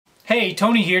Hey,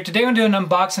 Tony here. Today I'm doing an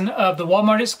unboxing of the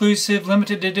Walmart exclusive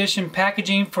limited edition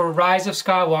packaging for Rise of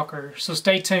Skywalker, so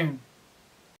stay tuned.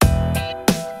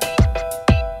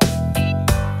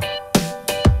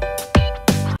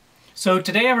 So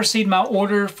today I received my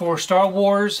order for Star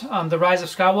Wars, the Rise of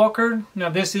Skywalker. Now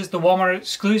this is the Walmart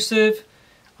exclusive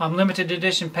limited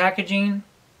edition packaging.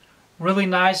 Really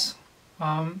nice.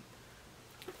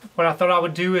 What I thought I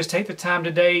would do is take the time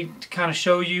today to kind of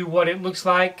show you what it looks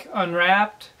like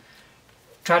unwrapped.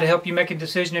 Try to help you make a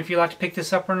decision if you like to pick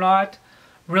this up or not.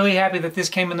 Really happy that this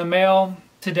came in the mail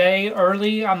today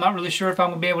early. I'm not really sure if I'm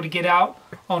going to be able to get out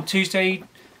on Tuesday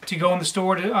to go in the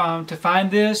store to find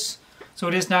this. So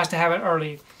it is nice to have it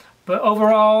early. But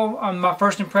overall, my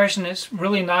first impression is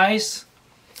really nice.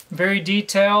 Very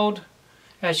detailed,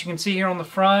 as you can see here on the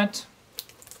front.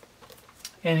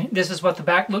 And this is what the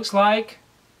back looks like.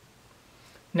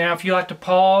 Now if you like to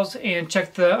pause and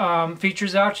check the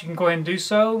features out, you can go ahead and do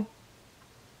so.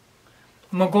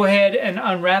 I'm going to go ahead and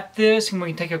unwrap this and we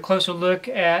can take a closer look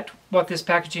at what this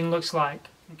packaging looks like.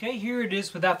 Okay, here it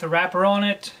is without the wrapper on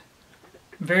it.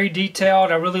 Very detailed.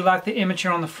 I really like the image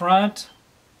here on the front.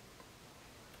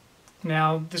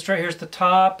 Now this right here is the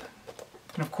top,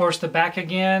 and of course the back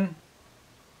again.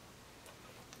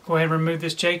 Go ahead and remove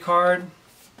this J card.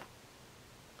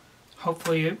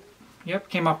 Hopefully it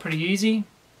came out pretty easy.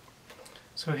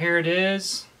 So here it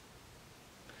is.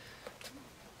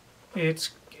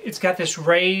 It's got this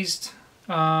raised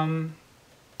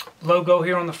logo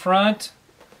here on the front.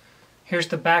 Here's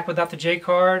the back without the J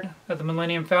card of the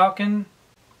Millennium Falcon.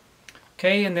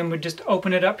 Okay, and then we just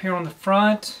open it up here on the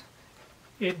front.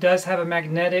 It does have a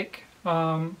magnetic,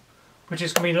 which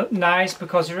is going to be nice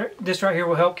because this right here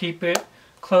will help keep it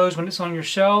closed when it's on your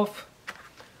shelf.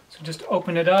 So just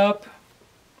open it up.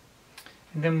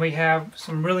 And then we have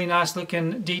some really nice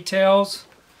looking details.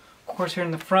 Of course, here in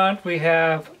the front we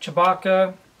have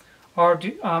Chewbacca,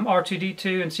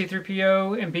 R2-D2 and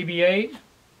C-3PO and BB-8.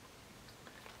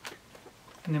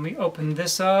 And then we open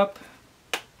this up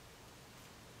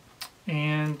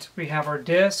and we have our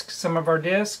disc, some of our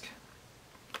disc,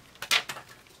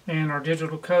 and our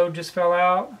digital code just fell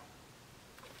out.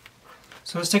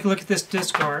 So let's take a look at this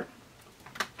disc art.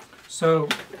 So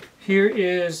here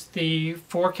is the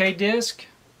 4K disc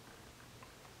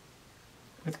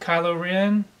with Kylo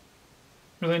Ren,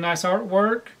 really nice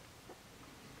artwork.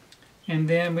 And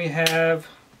then we have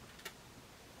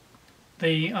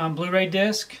the Blu-ray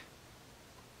disc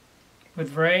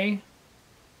with Rey.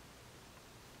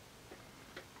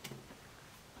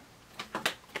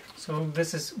 So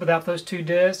this is without those two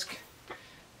discs.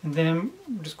 And then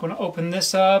we're just going to open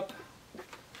this up.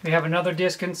 We have another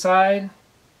disc inside.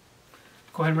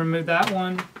 Go ahead and remove that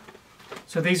one.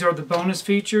 So these are the bonus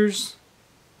features.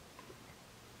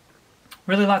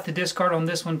 Really like the disc art on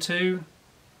this one too.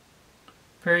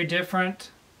 Very different.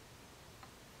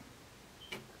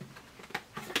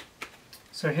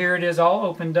 So here it is all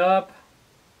opened up.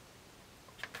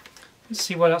 Let's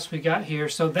see what else we got here.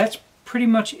 So that's pretty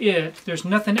much it. There's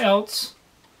nothing else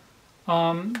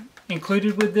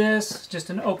included with this.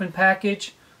 Just an open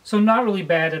package. So not really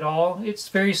bad at all. It's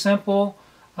very simple.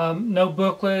 No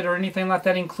booklet or anything like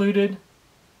that included.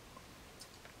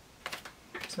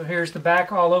 So here's the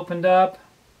back all opened up.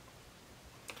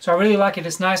 So I really like it.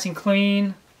 It's nice and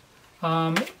clean.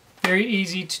 Very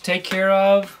easy to take care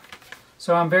of.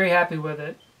 So I'm very happy with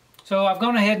it. So I've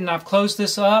gone ahead and I've closed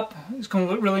this up. It's going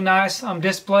to look really nice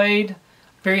displayed.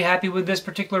 Very happy with this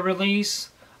particular release.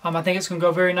 I think it's going to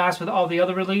go very nice with all the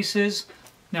other releases.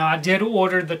 Now I did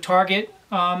order the Target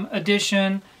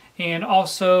edition, and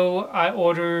also I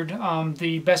ordered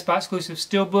the Best Buy exclusive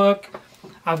Steelbook.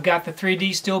 I've got the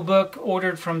 3D Steelbook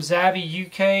ordered from Zavvi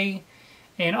UK,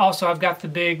 and also I've got the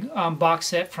big box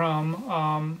set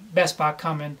from Best Buy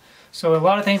coming. So a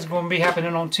lot of things are going to be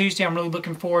happening on Tuesday. I'm really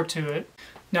looking forward to it.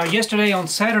 Now yesterday on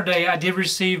Saturday I did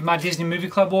receive my Disney Movie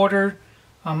Club order.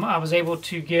 I was able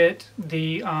to get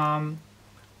the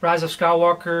Rise of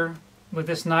Skywalker with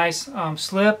this nice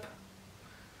slip.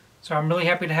 So I'm really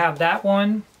happy to have that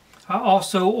one. I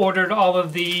also ordered all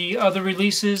of the other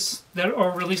releases that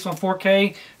are released on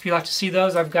 4K. If you'd like to see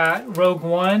those, I've got Rogue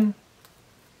One.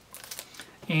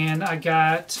 And I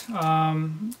got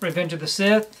Revenge of the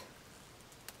Sith.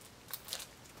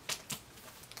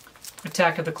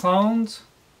 Attack of the Clones.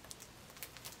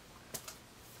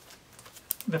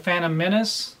 The Phantom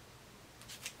Menace.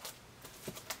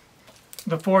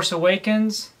 The Force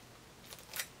Awakens.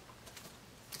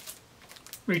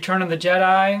 Return of the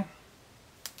Jedi.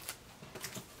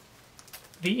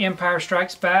 The Empire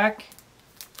Strikes Back.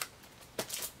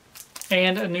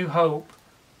 And A New Hope.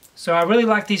 So I really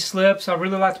like these slips. I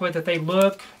really like the way that they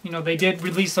look. You know, they did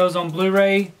release those on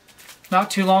Blu-ray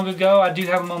not too long ago. I do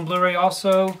have them on Blu-ray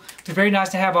also. It's very nice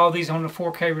to have all these on the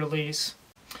 4K release.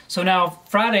 So now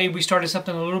Friday we started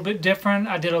something a little bit different.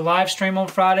 I did a live stream on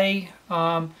Friday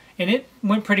and it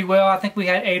went pretty well. I think we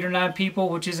had 8 or 9 people,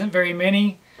 which isn't very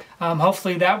many.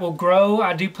 Hopefully that will grow.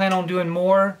 I do plan on doing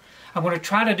more. I'm going to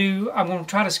try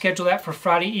to schedule that for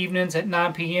Friday evenings at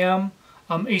 9 p.m.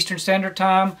 Eastern Standard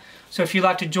Time. So if you'd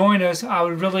like to join us, I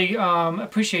would really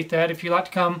appreciate that. If you'd like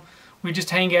to come, we just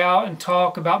hang out and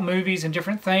talk about movies and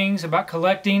different things, about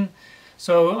collecting.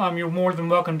 So you're more than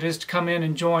welcome to just come in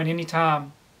and join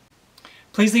anytime.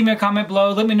 Please leave me a comment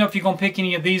below. Let me know if you're going to pick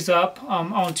any of these up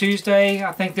on Tuesday.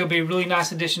 I think they'll be a really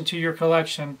nice addition to your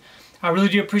collection. I really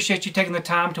do appreciate you taking the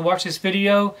time to watch this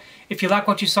video. If you like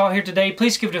what you saw here today,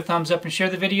 please give it a thumbs up and share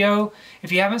the video.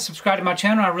 If you haven't subscribed to my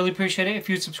channel, I really appreciate it if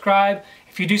you'd subscribe.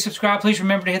 If you do subscribe, please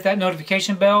remember to hit that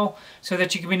notification bell so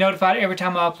that you can be notified every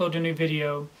time I upload a new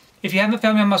video. If you haven't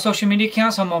found me on my social media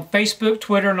accounts, I'm on Facebook,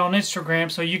 Twitter, and on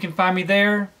Instagram, so you can find me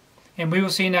there. And we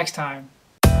will see you next time.